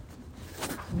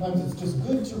sometimes it's just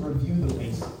good to review the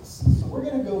basics. So we're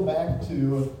going to go back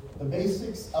to the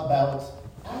basics about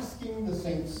asking the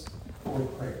saints for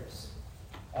prayers.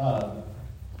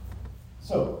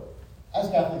 So, as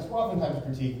Catholics, we're oftentimes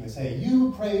critiqued and they say,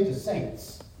 you pray to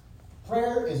saints.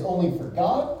 Prayer is only for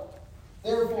God,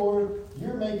 therefore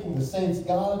you're making the saints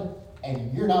God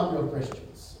and you're not real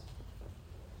Christians.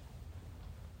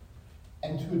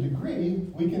 And to a degree,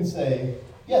 we can say,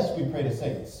 yes, we pray to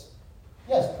saints.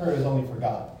 Yes, prayer is only for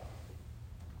God.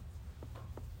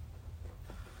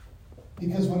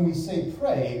 Because when we say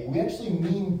pray, we actually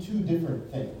mean two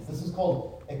different things. This is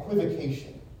called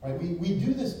equivocation. Right? We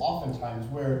do this oftentimes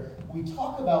where we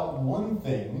talk about one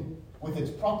thing with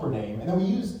its proper name, and then we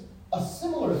use a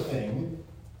similar thing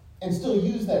and still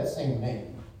use that same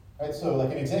name. Right? So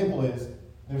like an example is,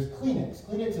 there's Kleenex.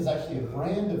 Kleenex is actually a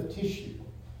brand of tissue.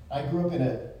 I grew up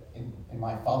in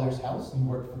my father's house, and he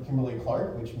worked for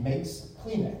Kimberly-Clark, which makes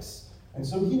Kleenex. And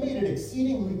so he made it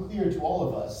exceedingly clear to all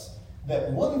of us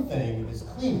that one thing is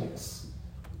Kleenex,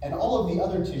 and all of the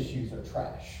other tissues are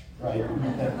trash. Right?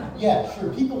 Yeah,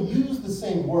 sure, people use the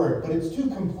same word, but it's two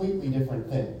completely different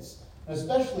things. And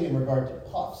especially in regard to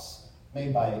puffs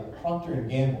made by Procter &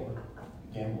 Gamble,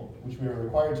 which we were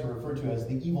required to refer to as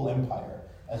the evil empire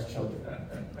as children.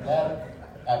 That,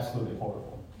 absolutely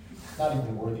horrible. Not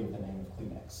even worthy of the name of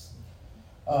Kleenex.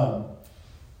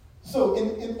 So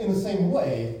in the same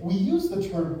way, we use the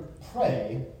term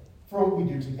pray for what we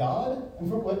do to God and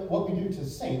for what we do to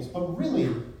saints, but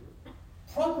really,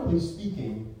 properly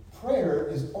speaking, prayer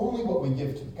is only what we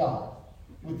give to God.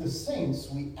 With the saints,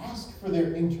 we ask for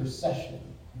their intercession.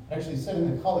 I actually said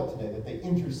in the collect today that they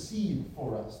intercede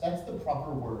for us. That's the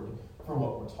proper word for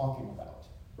what we're talking about.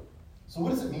 So what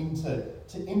does it mean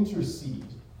to intercede?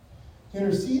 To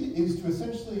intercede is to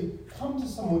essentially come to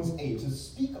someone's aid, to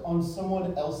speak on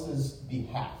someone else's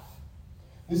behalf.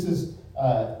 This is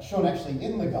shown actually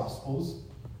in the Gospels.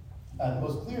 The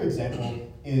most clear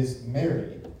example is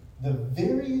Mary. The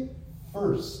very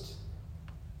first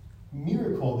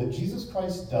miracle that Jesus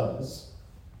Christ does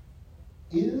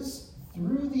is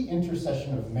through the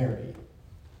intercession of Mary.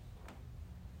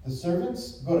 The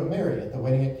servants go to Mary at the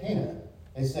wedding at Cana.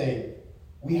 They say,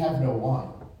 we have no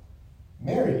wine.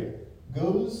 Mary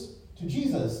goes to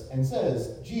Jesus and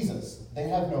says, Jesus, they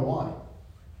have no wine.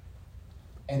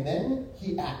 And then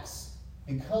he acts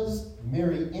because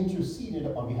Mary interceded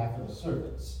on behalf of the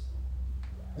servants.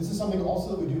 This is something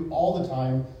also that we do all the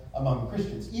time among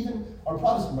Christians. Even our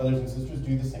Protestant brothers and sisters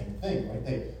do the same thing.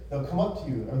 Right? They'll come up to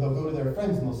you, or they'll go to their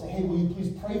friends and they'll say, hey, will you please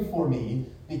pray for me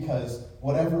because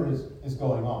whatever is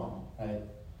going on. Right?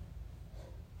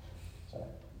 Sorry,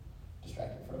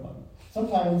 distracted for a moment.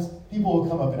 Sometimes people will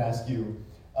come up and ask you,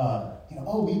 oh,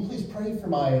 will you please pray for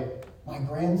my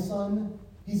grandson?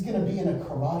 He's going to be in a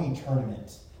karate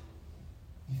tournament.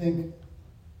 You think,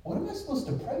 what am I supposed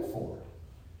to pray for?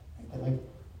 Right? Like,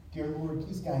 dear Lord,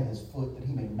 please guide his foot that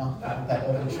he may knock out that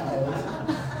other child.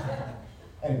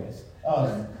 Anyways,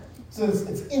 so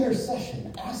it's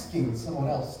intercession, asking someone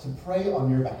else to pray on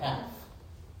your behalf.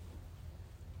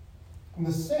 And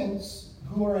the saints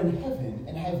who are in heaven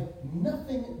and have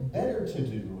nothing better to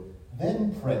do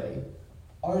than pray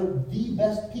are the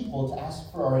best people to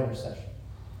ask for our intercession.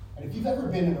 And if you've ever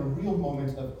been in a real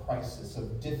moment of crisis,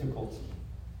 of difficulty,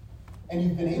 and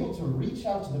you've been able to reach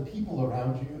out to the people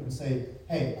around you and say,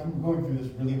 hey, I'm going through this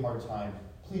really hard time.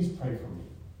 Please pray for me.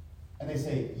 And they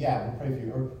say, yeah, we'll pray for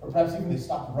you. Or perhaps even they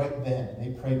stopped right then and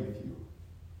they prayed with you.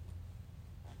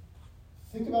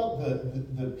 Think about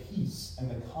the peace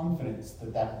and the confidence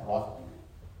that brought you.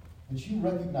 That you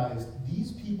recognized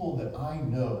these people that I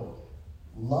know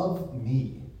love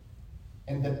me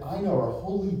and that I know are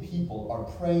holy people are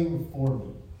praying for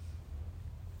me.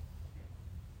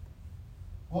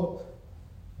 Well,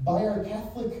 by our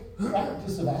Catholic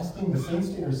practice of asking the saints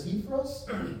to intercede for us,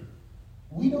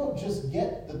 we don't just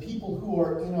get the people who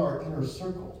are in our inner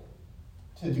circle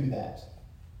to do that.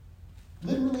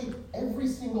 Literally every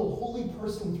single holy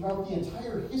person throughout the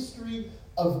entire history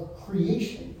of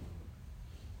creation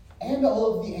and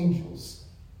all of the angels,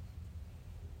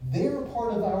 they're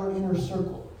part of our inner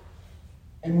circle.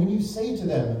 And when you say to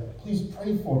them, please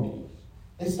pray for me,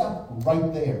 they stop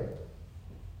right there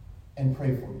and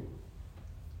pray for you.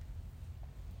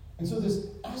 And so this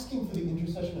asking for the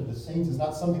intercession of the saints is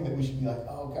not something that we should be like,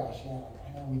 oh gosh, yeah,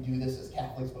 I know we do this as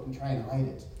Catholics, but we try and hide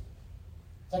it.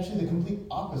 It's actually the complete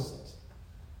opposite.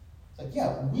 It's like,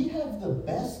 yeah, we have the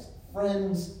best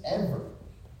friends ever.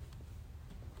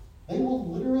 They will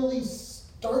literally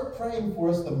start praying for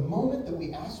us the moment that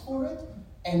we ask for it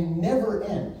and never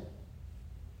end.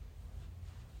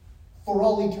 For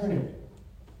all eternity.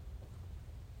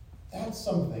 That's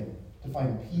something to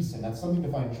find peace in. That's something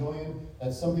to find joy in.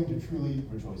 That's something to truly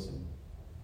rejoice in.